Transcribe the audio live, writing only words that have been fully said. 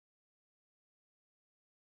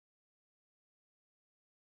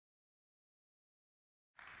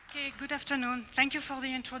Okay, good afternoon. Thank you for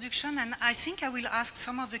the introduction, and I think I will ask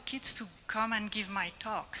some of the kids to come and give my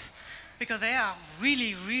talks because they are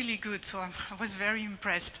really, really good, so I was very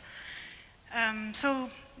impressed. So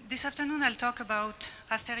this afternoon I'll talk about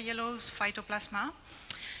Aster yellows phytoplasma,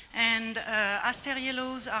 and Aster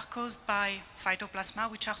yellows are caused by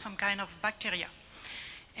phytoplasma, which are some kind of bacteria.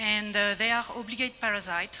 And they are obligate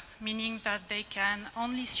parasite, meaning that they can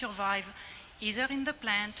only survive either in the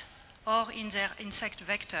plant or in their insect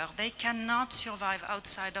vector. They cannot survive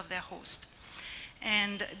outside of their host.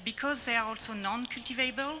 And because they are also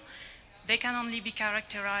non-cultivable, they can only be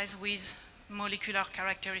characterized with molecular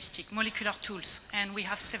characteristic, molecular tools, and we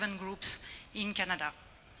have 7 groups in Canada.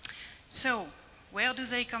 So, where do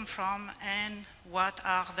they come from and what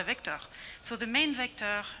are the vectors? So the main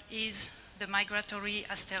vector is the migratory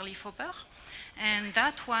Aster leafhopper, and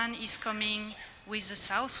that one is coming with the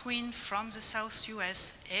south wind from the South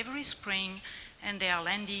US every spring, and they are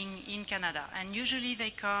landing in Canada. And usually they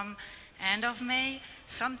come end of May,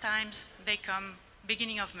 sometimes they come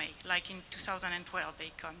beginning of May, like in 2012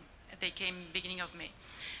 they came beginning of May.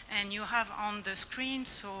 And you have on the screen,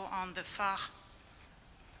 so on the far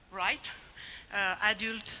right,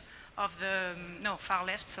 adult of the, no, far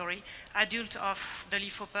left, sorry, adult of the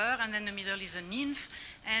leafhopper, and then the middle is a nymph,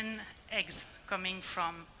 and eggs coming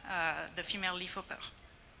from the female leafhopper.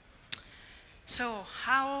 So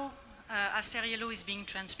how Aster yellow is being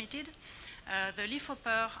transmitted? The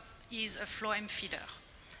leafhopper is a phloem feeder,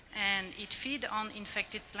 and it feeds on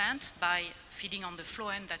infected plants by feeding on the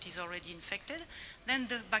phloem that is already infected. Then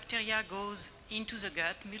the bacteria goes into the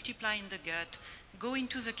gut, multiply in the gut, go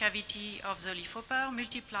into the cavity of the leafhopper,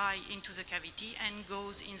 multiply into the cavity, and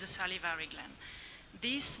goes in the salivary gland.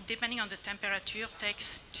 This, depending on the temperature,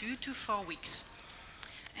 takes 2 to 4 weeks.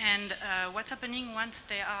 And what's happening once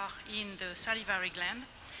they are in the salivary gland,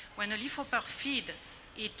 when a leafhopper feed,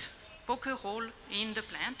 it poke a hole in the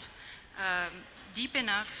plant, deep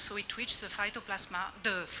enough so it reaches the phytoplasma,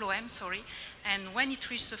 the phloem, sorry, and when it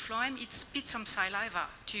reaches the phloem, it spits some saliva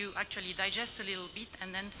to actually digest a little bit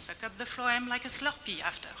and then suck up the phloem like a Slurpee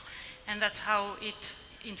after. And that's how it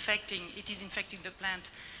is infecting the plant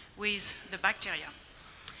with the bacteria.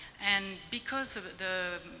 And because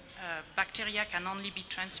the bacteria can only be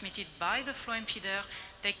transmitted by the phloem feeder,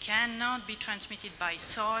 they cannot be transmitted by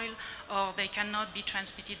soil or they cannot be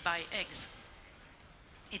transmitted by eggs.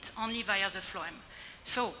 It's only via the phloem.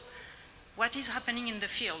 So, what is happening in the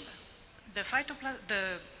field? The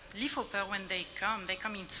leafhopper, when they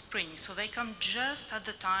come in spring. So they come just at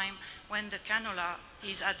the time when the canola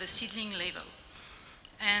is at the seedling level.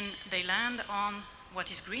 And they land on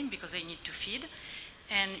what is green because they need to feed.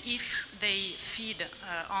 And if they feed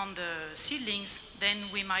on the seedlings, then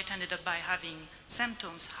we might end up by having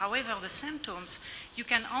symptoms. However, the symptoms, you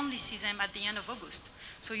can only see them at the end of August.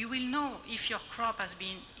 So you will know if your crop has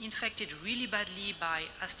been infected really badly by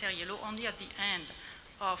Aster yellow only at the end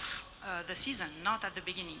of the season, not at the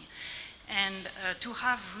beginning. And to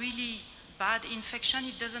have really bad infection,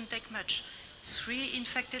 it doesn't take much. 3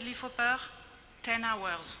 infected leafhopper, 10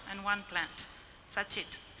 hours, and 1 plant. That's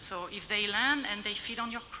it. So if they land and they feed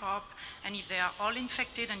on your crop, and if they are all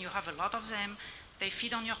infected and you have a lot of them, they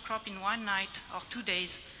feed on your crop in 1 night or 2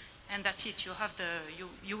 days, and that's it.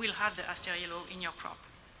 You will have the Aster yellow in your crop.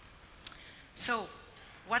 So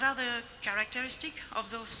what are the characteristics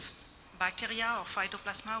of those bacteria or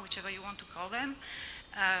phytoplasma, whichever you want to call them?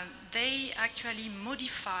 They actually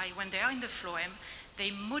modify, when they are in the phloem,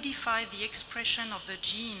 they modify the expression of the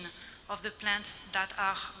gene of the plants that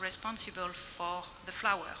are responsible for the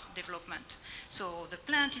flower development. So the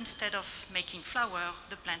plant, instead of making flower,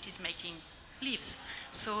 the plant is making leaves.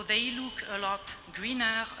 So they look a lot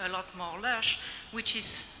greener, a lot more lush, which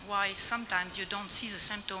is why sometimes you don't see the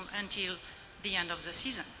symptom until the end of the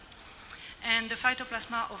season. And the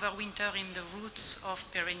phytoplasma overwinter in the roots of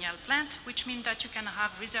perennial plant, which means that you can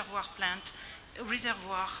have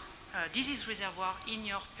disease reservoir in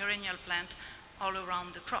your perennial plant all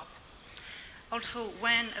around the crop. Also,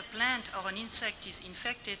 when a plant or an insect is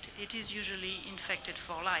infected, it is usually infected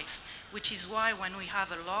for life, which is why when we have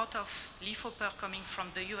a lot of leafhopper coming from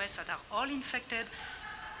the US that are all infected,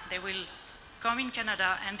 they will come in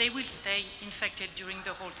Canada and they will stay infected during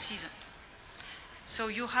the whole season. So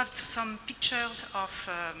you have some pictures of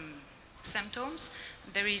symptoms.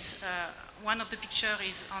 There is, one of the pictures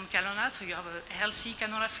is on canola, so you have a healthy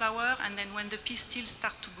canola flower, and then when the pistils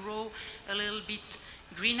start to grow a little bit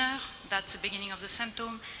greener, that's the beginning of the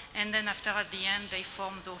symptom, and then after at the end they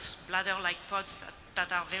form those bladder-like pods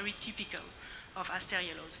that are very typical of Aster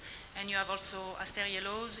yellows. And you have also Aster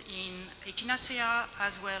yellows in Echinacea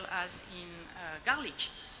as well as in garlic.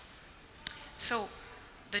 So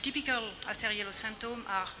The typical Aster yellow symptoms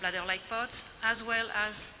are bladder-like pods, as well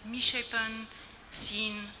as misshapen,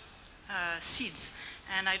 thin seeds.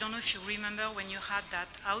 And I don't know if you remember when you had that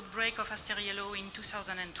outbreak of Aster yellow in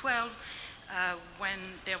 2012, when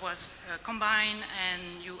there was combine and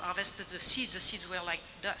you harvested the seeds were like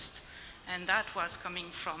dust. And that was coming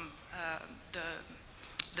from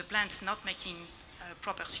the plants not making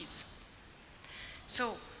proper seeds.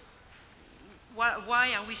 So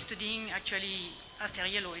why are we studying actually Aster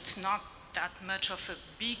yellow? It's not that much of a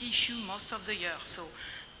big issue most of the year. So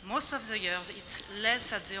most of the years it's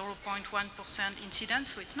less than 0.1%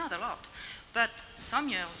 incidence, so it's not a lot. But some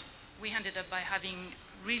years we ended up by having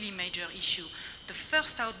really major issue. The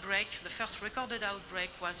first outbreak, the first recorded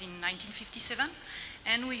outbreak was in 1957,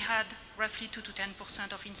 and we had roughly 2 to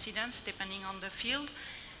 10% of incidence depending on the field.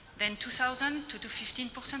 Then 2000, 2 to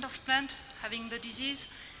 15% of plant having the disease.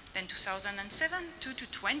 Then 2007, 2 to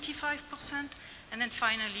 25%, and then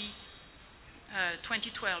finally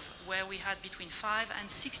 2012, where we had between 5 and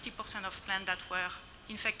 60% of plants that were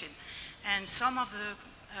infected. And some of the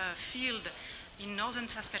field in northern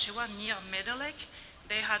Saskatchewan near Meadow Lake,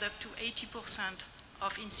 they had up to 80%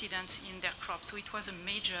 of incidence in their crops. So it was a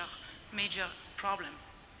major, major problem.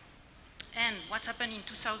 And what happened in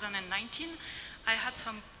 2019, I had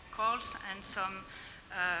some calls and some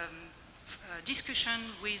discussion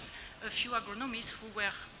with a few agronomists who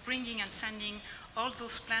were bringing and sending all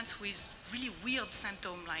those plants with really weird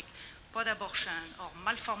symptoms like pod abortion or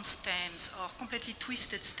malformed stems or completely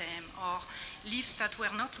twisted stem or leaves that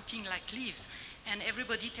were not looking like leaves. And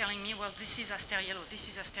everybody telling me, well, this is Aster yellow, this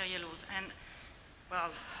is Aster yellows. And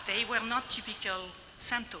well, they were not typical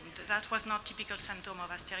symptoms. That was not typical symptom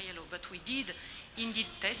of Aster yellow, but we did indeed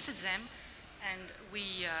tested them, and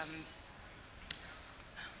we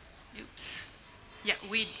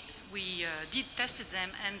did tested them,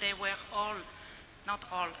 and they were all, not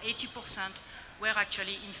all, 80% were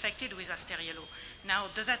actually infected with Aster yellow. Now,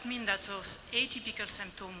 does that mean that those atypical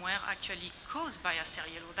symptoms were actually caused by Aster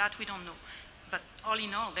yellow? That we don't know. But all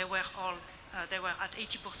in all, they were at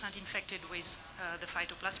 80% infected with the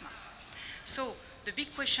phytoplasma. So the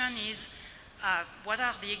big question is, what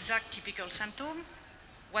are the exact typical symptoms?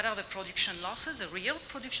 What are the production losses, the real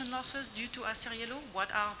production losses due to Aster yellow?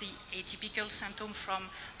 What are the atypical symptoms from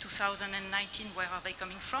 2019? Where are they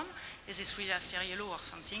coming from? Is this really Aster yellow or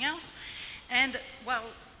something else? And, well,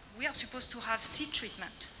 we are supposed to have seed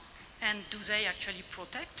treatment. And do they actually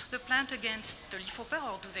protect the plant against the leafhopper,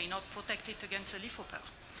 or do they not protect it against the leafhopper?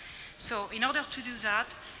 So in order to do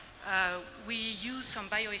that, we use some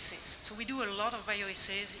bioassays. So we do a lot of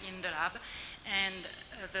bioassays in the lab, and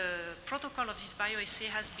the protocol of this bioassay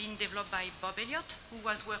has been developed by Bob Elliott, who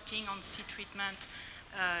was working on seed treatment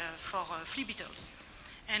for flea beetles.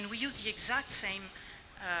 And we use the exact same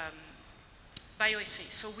bioassay.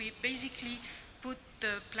 So we basically put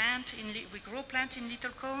the plant in, we grow plant in little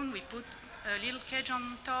cone, we put a little cage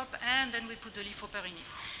on top, and then we put the leafhopper in it.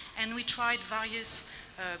 And we tried various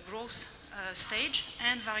growth stage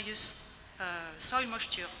and various soil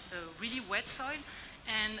moisture, the really wet soil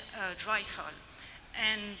and dry soil.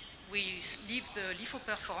 And we leave the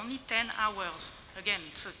leafhopper for only 10 hours. Again,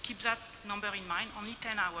 so keep that number in mind, only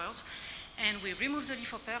 10 hours. And we remove the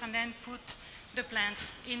leafhopper and then put the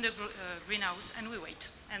plants in the greenhouse, and we wait.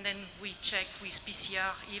 And then we check with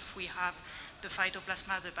PCR if we have the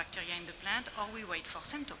phytoplasma, the bacteria in the plant, or we wait for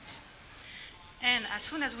symptoms. And as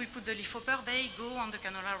soon as we put the leafhopper, they go on the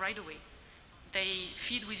canola right away. They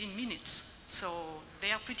feed within minutes, so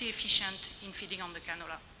they are pretty efficient in feeding on the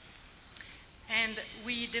canola. And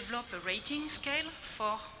we develop a rating scale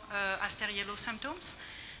for Aster yellow symptoms.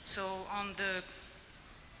 So on the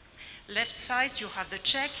left side, you have the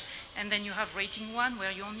check, and then you have rating 1,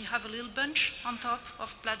 where you only have a little bunch on top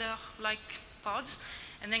of bladder-like pods.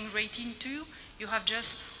 And then rating 2, you have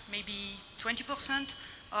just maybe 20%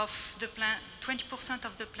 of the plant, 20%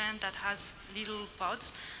 of the plant that has little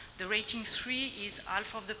pods. The rating 3 is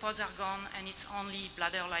half of the pods are gone, and it's only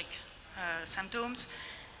bladder-like symptoms.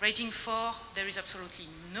 Rating 4, there is absolutely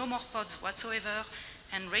no more pods whatsoever.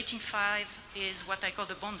 And rating 5 is what I call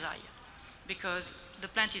the bonsai, because the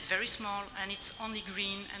plant is very small and it's only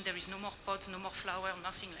green and there is no more pods, no more flower,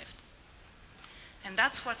 nothing left. And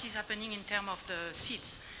that's what is happening in terms of the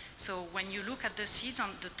seeds. So when you look at the seeds, on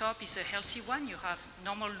the top is a healthy one, you have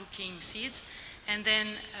normal looking seeds. And then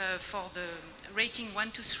for the rating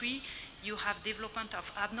 1 to 3, you have development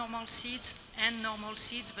of abnormal seeds and normal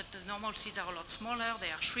seeds, but the normal seeds are a lot smaller,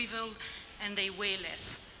 they are shriveled, and they weigh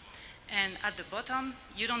less. And at the bottom,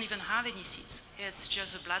 you don't even have any seeds. It's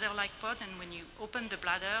just a bladder-like pod, and when you open the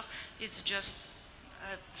bladder, it's just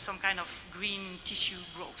some kind of green tissue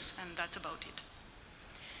growth, and that's about it.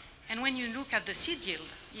 And when you look at the seed yield,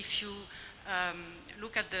 if you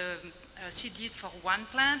look at the seed yield for one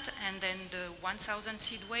plant and then the 1,000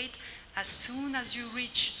 seed weight, as soon as you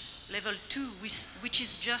reach level 2, which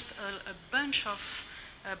is just a bunch of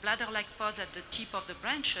bladder-like pods at the tip of the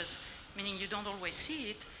branches, meaning you don't always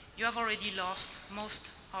see it, you have already lost most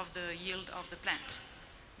of the yield of the plant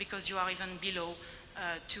because you are even below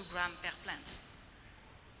 2 grams per plant.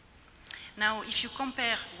 Now, if you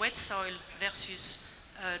compare wet soil versus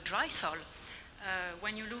dry soil,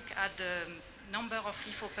 when you look at the number of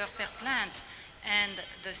leaf hopper per plant and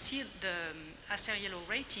the Aster yellow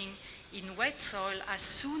rating, in wet soil, as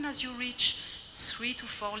soon as you reach 3 to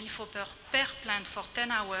 4 leaf hopper per plant for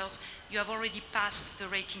 10 hours, you have already passed the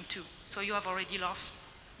rating 2. So you have already lost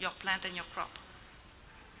your plant and your crop.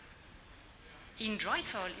 In dry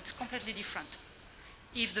soil, it's completely different.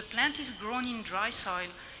 If the plant is grown in dry soil,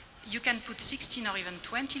 you can put 16 or even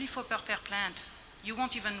 20 leaf hopper per plant. You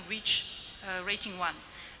won't even reach rating 1.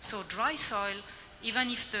 So dry soil, even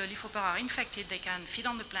if the leaf hopper are infected, they can feed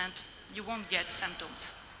on the plant, you won't get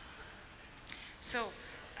symptoms. So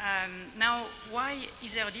now, why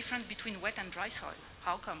is there a difference between wet and dry soil?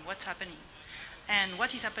 How come? What's happening? And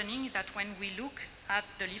what is happening is that when we look at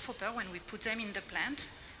the leaf hopper, when we put them in the plant,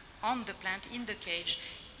 on the plant, in the cage,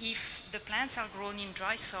 if the plants are grown in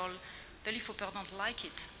dry soil, the leaf hopper don't like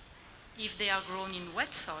it. If they are grown in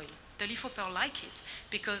wet soil, the leaf hopper like it,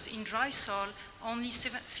 because in dry soil, only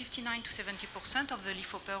 59 to 70% of the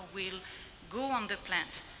leaf hopper will go on the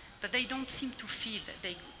plant, but they don't seem to feed.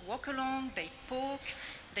 They walk along, they poke,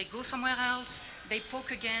 they go somewhere else, they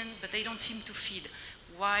poke again, but they don't seem to feed.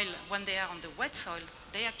 While when they are on the wet soil,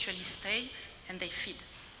 they actually stay and they feed.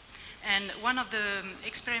 And one of the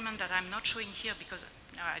experiments that I'm not showing here because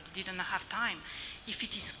I didn't have time, if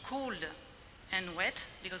it is cold and wet,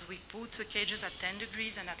 because we put the cages at 10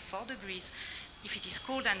 degrees and at 4 degrees, if it is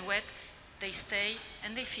cold and wet, they stay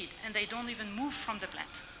and they feed, and they don't even move from the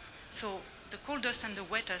plant. So the coldest and the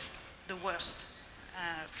wettest, the worst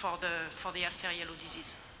for the Aster yellow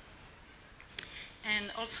disease.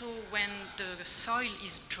 And also when the soil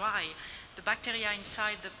is dry, the bacteria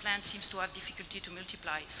inside the plant seems to have difficulty to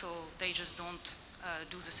multiply, so they just don't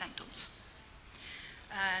do the symptoms.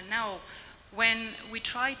 Now, when we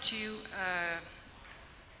try to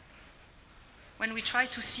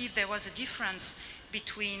see if there was a difference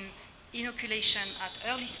between inoculation at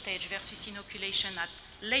early stage versus inoculation at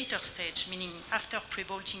later stage, meaning after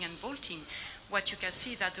pre-bolting and bolting, what you can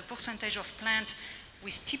see that the percentage of plant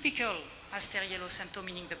with typical Aster yellow symptom,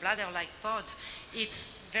 meaning the bladder-like pods,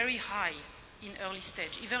 it's very high in early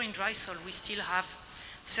stage. Even in dry soil, we still have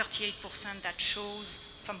 38% that shows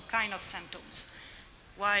some kind of symptoms.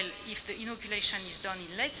 While if the inoculation is done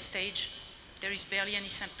in late stage, there is barely any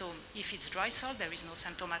symptom. If it's dry soil, there is no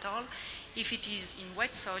symptom at all. If it is in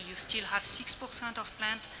wet soil, you still have 6% of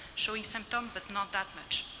plant showing symptom, but not that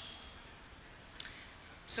much.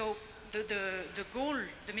 So the goal,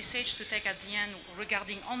 the message to take at the end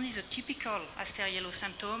regarding only the typical Aster yellow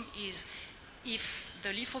symptom is if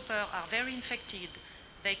the leaf hopper are very infected,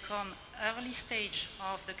 they come early stage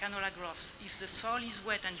of the canola growth. If the soil is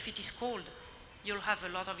wet and if it is cold, you'll have a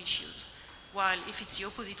lot of issues. While if it's the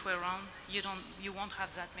opposite way around, you won't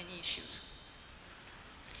have that many issues.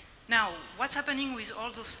 Now, what's happening with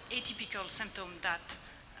all those atypical symptoms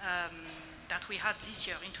that we had this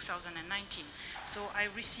year in 2019? So I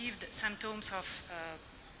received symptoms of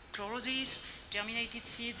chlorosis, germinated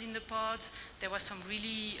seeds in the pod. There was some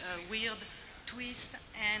really weird twist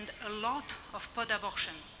and a lot of pod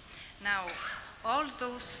abortion. Now, all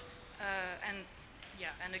those, and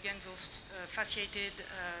again, those fasciated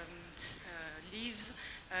leaves,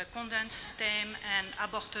 condensed stem, and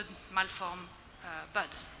aborted malformed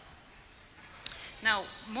buds. Now,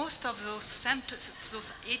 most of those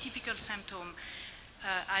atypical symptoms,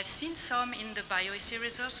 I've seen some in the bioassay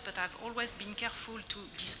results, but I've always been careful to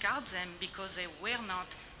discard them because they were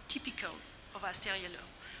not typical of Aster yellow.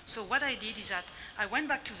 So what I did is that I went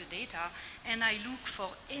back to the data and I looked for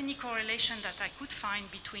any correlation that I could find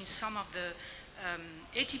between some of the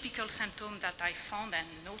atypical symptoms that I found and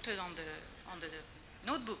noted on the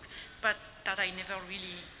notebook, but that I never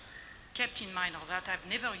really kept in mind or that I've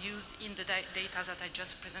never used in the data that I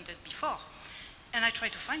just presented before. And I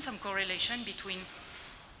tried to find some correlation between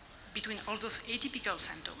all those atypical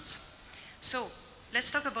symptoms. So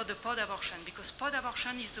let's talk about the pod abortion, because pod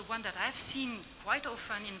abortion is the one that I've seen quite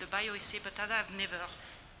often in the bioassay, but that I've never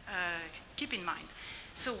keep in mind.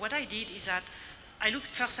 So what I did is that I looked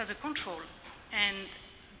first as a control, and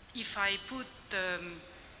if I put the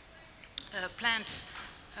plants,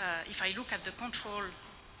 if I look at the control,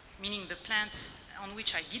 meaning the plants on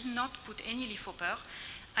which I did not put any leaf hopper,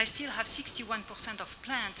 I still have 61% of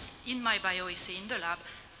plants in my bioassay in the lab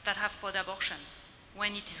that have pod abortion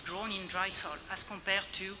when it is grown in dry soil, as compared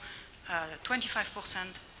to 25%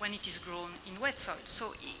 when it is grown in wet soil.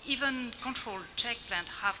 So even controlled check plants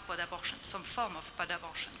have pod abortion, some form of pod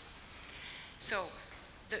abortion. So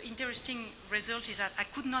the interesting result is that I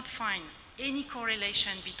could not find any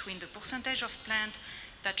correlation between the percentage of plants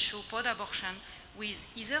that show pod abortion with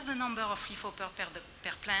either the number of leaf hopper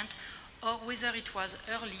per plant, or whether it was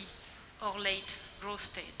early or late growth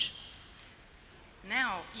stage.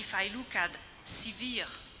 Now, if I look at severe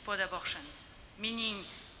pod abortion, meaning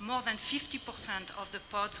more than 50% of the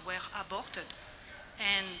pods were aborted,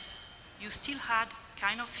 and you still had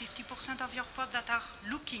kind of 50% of your pods that are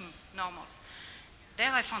looking normal,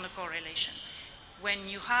 there I found a correlation. When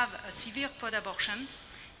you have a severe pod abortion,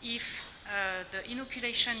 if the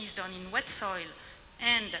inoculation is done in wet soil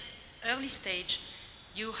and early stage,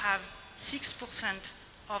 you have 6%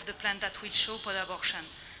 of the plant that will show pod abortion,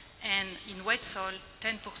 and in wet soil,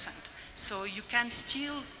 10%. So you can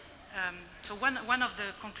still, so one of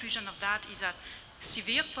the conclusions of that is that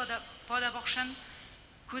severe pod abortion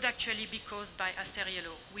could actually be caused by Aster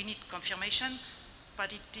yellow. We need confirmation,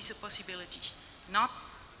 but it is a possibility. Not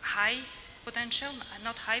high potential,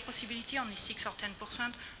 not high possibility, only 6 or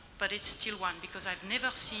 10%, but it's still one, because I've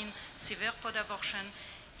never seen severe pod abortion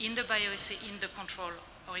in the bioassay, in the control,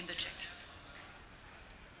 or in the check.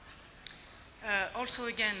 Also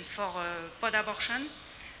again, for pod abortion,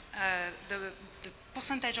 the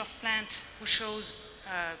percentage of plants who shows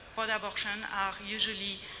pod abortion are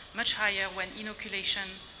usually much higher when inoculation,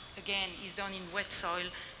 again, is done in wet soil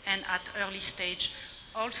and at early stage,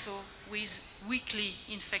 also with weakly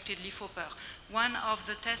infected leaf hopper. One of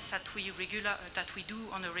the tests that we do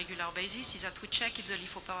on a regular basis is that we check if the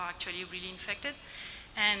leaf hopper are actually really infected.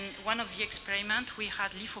 And one of the experiments, we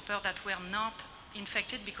had leaf hopper that were not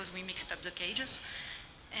infected because we mixed up the cages.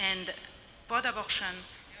 And pod abortion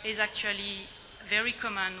is actually very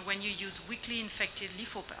common when you use weakly infected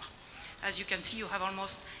leaf hopper. As you can see, you have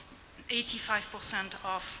almost 85%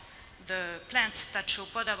 of the plants that show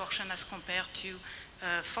pod abortion as compared to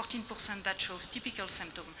 14% that shows typical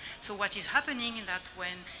symptom. So what is happening is that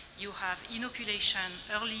when you have inoculation,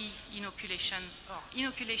 early inoculation, or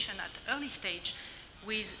inoculation at early stage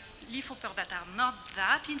with leaf hopper that are not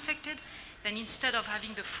that infected, then instead of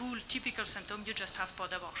having the full typical symptom, you just have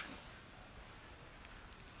pod abortion.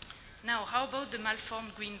 Now, how about the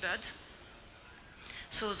malformed green buds?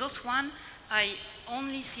 So those one, I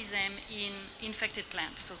only see them in infected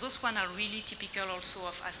plants. So those one are really typical also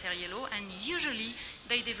of Aster yellow, and usually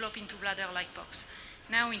they develop into bladder-like pox.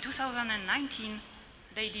 Now in 2019,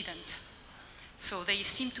 they didn't. So they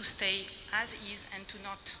seem to stay as is and to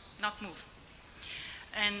not move.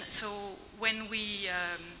 And so when we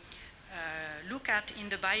look at in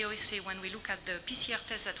the bioassay, when we look at the PCR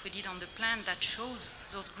test that we did on the plant that shows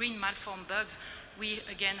those green malformed bugs, we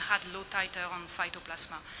again had low titer on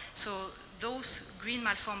phytoplasma. So those green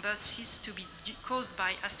malformed bugs cease to be caused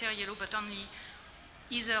by Aster yellow, but only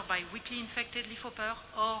either by weakly infected leaf hopper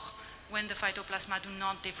or when the phytoplasma do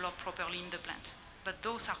not develop properly in the plant. But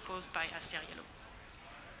those are caused by Aster yellow.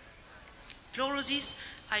 Chlorosis,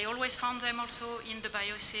 I always found them also in the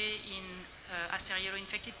bioassay in Aster yellow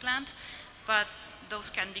infected plant, but those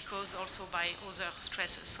can be caused also by other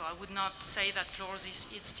stresses. So I would not say that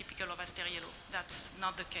chlorosis is typical of Aster yellow. That's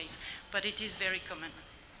not the case, but it is very common.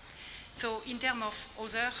 So in terms of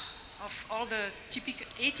all the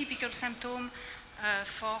atypical symptoms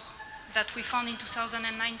that we found in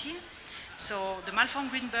 2019, so the malformed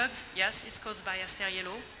green bugs, yes, it's caused by Aster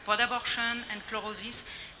yellow. Pod abortion and chlorosis,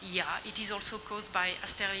 yeah, it is also caused by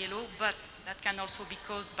Aster yellow, but that can also be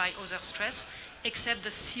caused by other stress, except the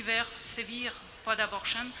severe pod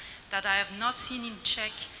abortion that I have not seen in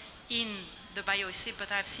check in the bioassay,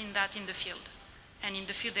 but I have seen that in the field. And in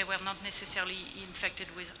the field, they were not necessarily infected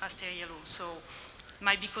with Aster yellow, so it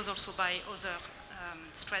might be caused also by other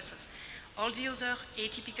stresses. All the other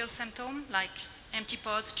atypical symptoms, like empty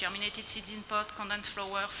pods, germinated seeds in pod, condensed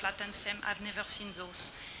flower, flattened stem, I've never seen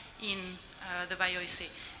those in the bioassay.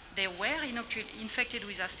 They were infected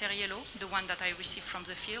with Aster yellow, the one that I received from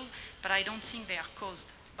the field, but I don't think they are caused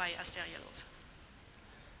by Aster yellows.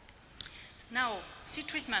 Now, seed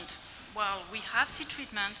treatment. Well, we have seed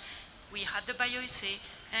treatment, we had the bioassay,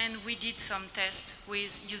 and we did some tests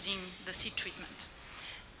with using the seed treatment.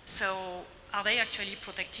 So, are they actually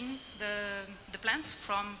protecting the plants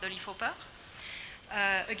from the leaf hopper?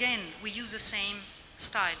 Again, we use the same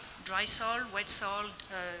style, dry soil, wet soil,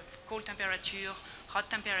 cold temperature, hot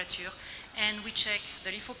temperature, and we check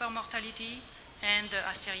the leaf hopper mortality and the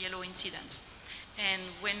Aster yellow incidence. And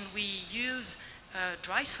when we use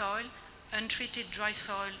dry soil, untreated dry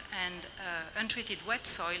soil, and untreated wet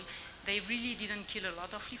soil, they really didn't kill a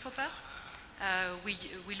lot of leafhopper.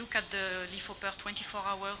 We look at the leafhopper 24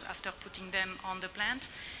 hours after putting them on the plant,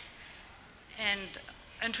 and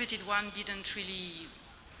untreated one didn't really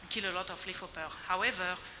kill a lot of leafhopper.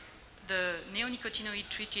 However, the neonicotinoid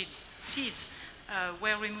treated seeds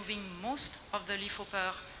were removing most of the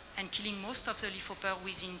leafhopper and killing most of the leafhopper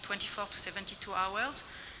within 24 to 72 hours.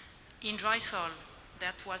 In dry soil,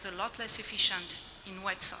 that was a lot less efficient in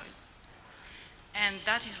wet soil. And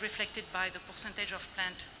that is reflected by the percentage of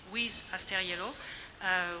plant with Aster yellow.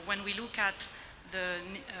 When we look at the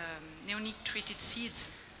neonic treated seeds,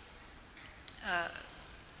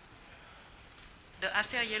 the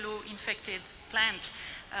Aster yellow infected plant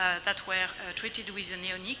that were treated with a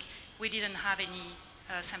neonic, we didn't have any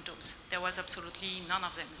symptoms. There was absolutely none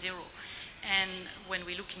of them, zero. And when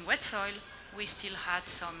we look in wet soil, we still had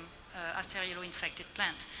some Aster yellow infected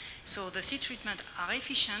plant. So the seed treatment are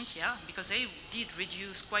efficient, yeah, because they did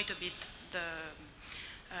reduce quite a bit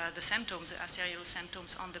the symptoms, the Aster yellow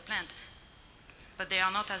symptoms on the plant, but they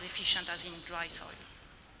are not as efficient as in dry soil.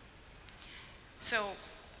 So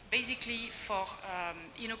basically for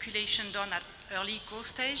inoculation done at early growth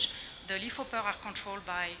stage, the leafhopper are controlled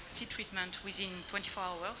by seed treatment within 24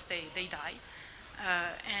 hours, they die.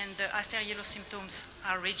 And the Aster yellow symptoms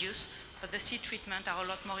are reduced, but the seed treatment are a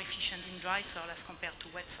lot more efficient in dry soil as compared to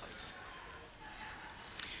wet soils.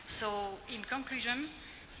 So in conclusion,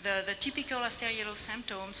 the typical Aster yellow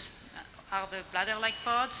symptoms are the bladder-like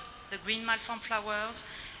pods, the green malformed flowers,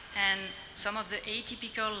 and some of the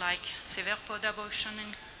atypical like severe pod abortion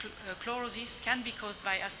and chlorosis can be caused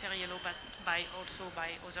by Aster yellow, but also by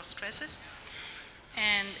other stresses.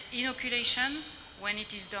 And inoculation, when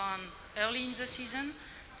it is done early in the season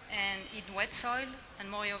and in wet soil, and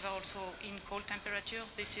moreover also in cold temperature,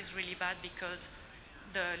 this is really bad because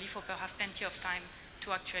the leafhopper have plenty of time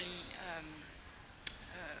to actually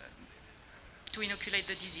to inoculate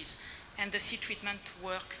the disease. And the seed treatment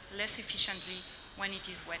work less efficiently when it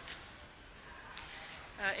is wet.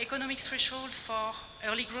 Economic threshold for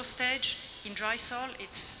early growth stage, in dry soil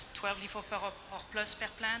it's 12 leafhopper or plus per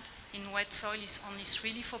plant. In wet soil it's only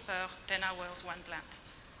 3 leafhopper, 10 hours, 1 plant.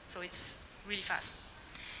 So it's really fast.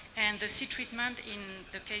 And the seed treatment, in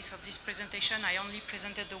the case of this presentation, I only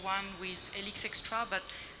presented the one with Helix Extra, but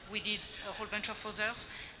we did a whole bunch of others,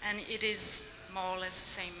 and it is more or less the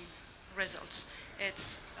same results.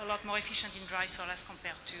 It's a lot more efficient in dry soil as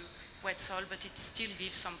compared to wet soil, but it still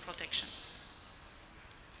gives some protection.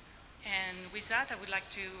 And with that, I would like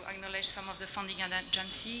to acknowledge some of the funding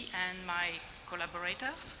agency and my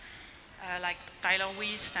collaborators, like Tyler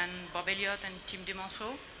Wist and Bob Elliott and Tim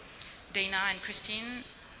DeMonceau, Dana and Christine.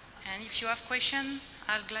 And if you have questions,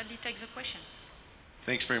 I'll gladly take the question.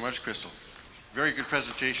 Thanks very much, Chrystel. Very good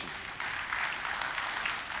presentation.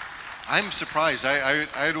 I'm surprised. I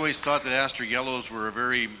had always thought that Aster yellows were a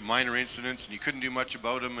very minor incidents and you couldn't do much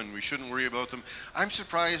about them and we shouldn't worry about them. I'm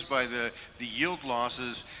surprised by the yield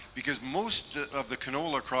losses because most of the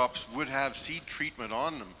canola crops would have seed treatment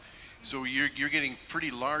on them. So you're getting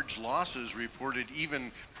pretty large losses reported,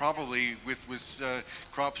 even probably with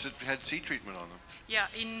crops that had seed treatment on them. Yeah,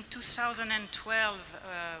 in 2012,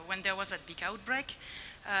 when there was that big outbreak,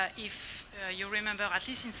 if you remember, at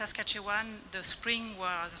least in Saskatchewan, the spring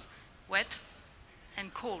was wet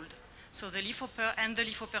and cold. So the leafhopper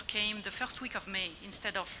came the first week of May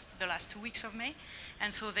instead of the last 2 weeks of May.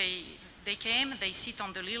 And so they came, they sit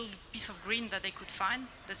on the little piece of green that they could find,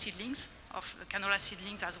 the seedlings of canola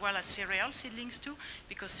seedlings as well as cereal seedlings too,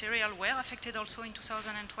 because cereal were affected also in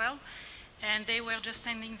 2012. And they were just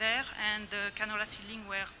standing there, and the canola seedling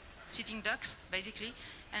were sitting ducks, basically,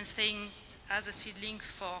 and staying as a seedlings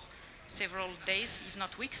for several days, if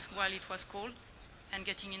not weeks, while it was cold, and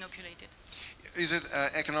getting inoculated. Is it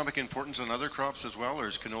economic importance on other crops as well, or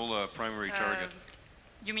is canola a primary target?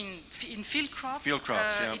 You mean in field crops? Field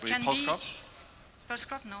crops, yeah. Pulse crops? Pulse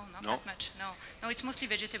crop? No, not that much. No, it's mostly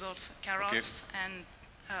vegetables, carrots, and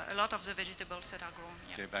a lot of the vegetables that are grown.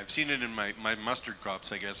 Yeah. Okay, I've seen it in my mustard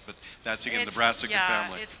crops, I guess, but that's again the brassica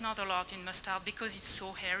family. Yeah, it's not a lot in mustard because it's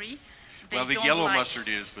so hairy. Well, the yellow mustard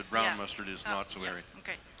is, but brown mustard is not so hairy.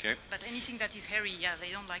 Okay. But anything that is hairy, yeah,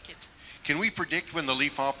 they don't like it. Can we predict when the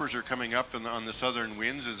leafhoppers are coming up on the southern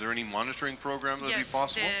winds? Is there any monitoring program that would be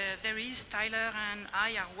possible? Yes, there is. Tyler and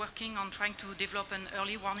I are working on trying to develop an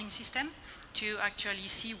early warning system to actually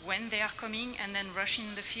see when they are coming and then rush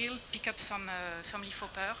in the field, pick up some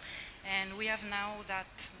leafhopper. And we have now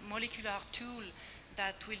that molecular tool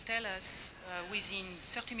that will tell us within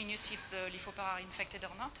 30 minutes if the leafhopper are infected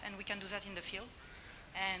or not, and we can do that in the field.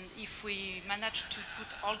 And if we manage to put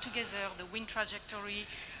all together the wind trajectory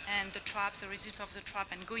and the traps, the result of the trap,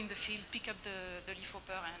 and go in the field, pick up the leaf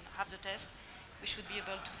hopper and have the test, we should be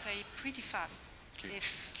able to say pretty fast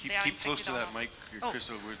if they are Keep close infected to or that not. mic,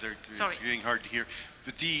 Chrystel. Sorry. It's getting hard to hear.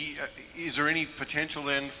 But is there any potential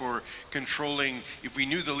then for controlling, if we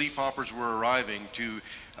knew the leaf hoppers were arriving, to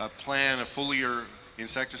plan a foliar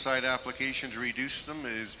insecticide application to reduce them? Do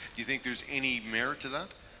you think there's any merit to that?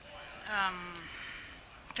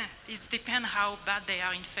 It depends how bad they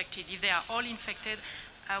are infected. If they are all infected,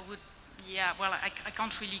 I would, I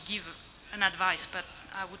can't really give an advice, but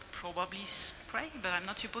I would probably spray, but I'm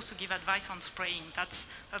not supposed to give advice on spraying.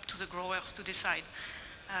 That's up to the growers to decide.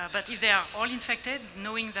 But if they are all infected,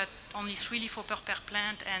 knowing that only 3 leaf hopper per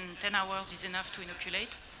plant and 10 hours is enough to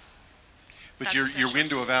inoculate. But your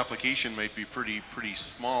window of application might be pretty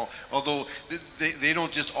small, although they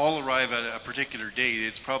don't just all arrive at a particular day.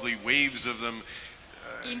 It's probably waves of them.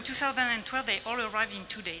 In 2012, they all arrived in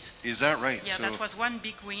 2 days. Is that right? Yeah, that was one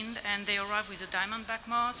big wind, and they arrived with a diamondback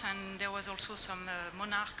moth, and there was also some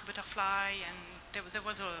monarch butterfly, and there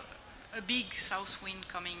was a big south wind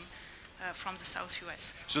coming from the South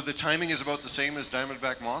US. So the timing is about the same as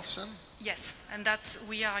diamondback moths then? Yes, and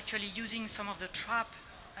we are actually using some of the trap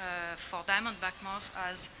for diamondback moths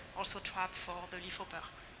as also trap for the leafhopper,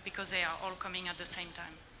 because they are all coming at the same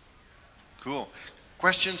time. Cool.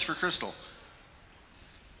 Questions for Chrystel?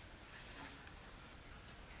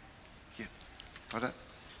 Yeah, Claudette?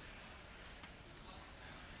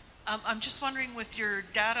 I'm just wondering, with your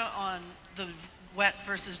data on the wet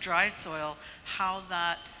versus dry soil, how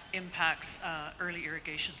that impacts early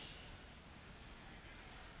irrigation.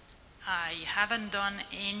 I haven't done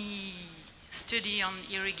any study on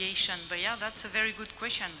irrigation, but yeah, that's a very good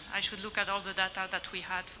question. I should look at all the data that we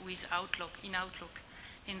had with Outlook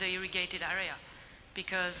in the irrigated area,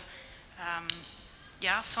 because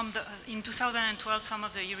in 2012 some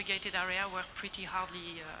of the irrigated area were pretty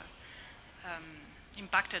hardly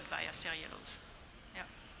impacted by Aster yellows. Yeah.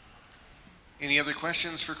 Any other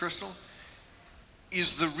questions for Chrystel?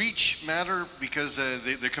 Is the reach matter because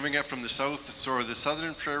they're coming up from the south, so are the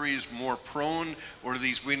southern prairies more prone, or are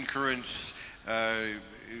these wind currents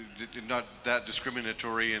not that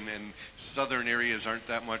discriminatory, and southern areas aren't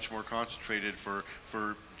that much more concentrated for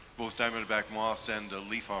both diamondback moths and the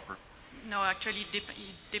leafhopper? No, actually it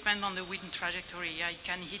depends on the wind trajectory. Yeah, it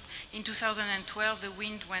can hit. In 2012, the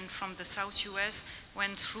wind went from the South US,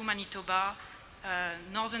 went through Manitoba,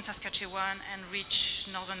 northern Saskatchewan, and reached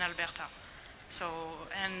northern Alberta. So,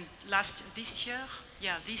 and this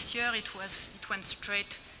year it went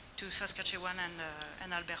straight to Saskatchewan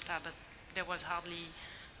and Alberta, but there was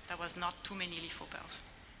not too many leafhoppers.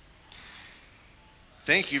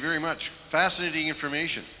 Thank you very much. Fascinating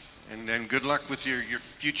information, and good luck with your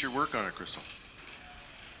future work on it, Chrystel.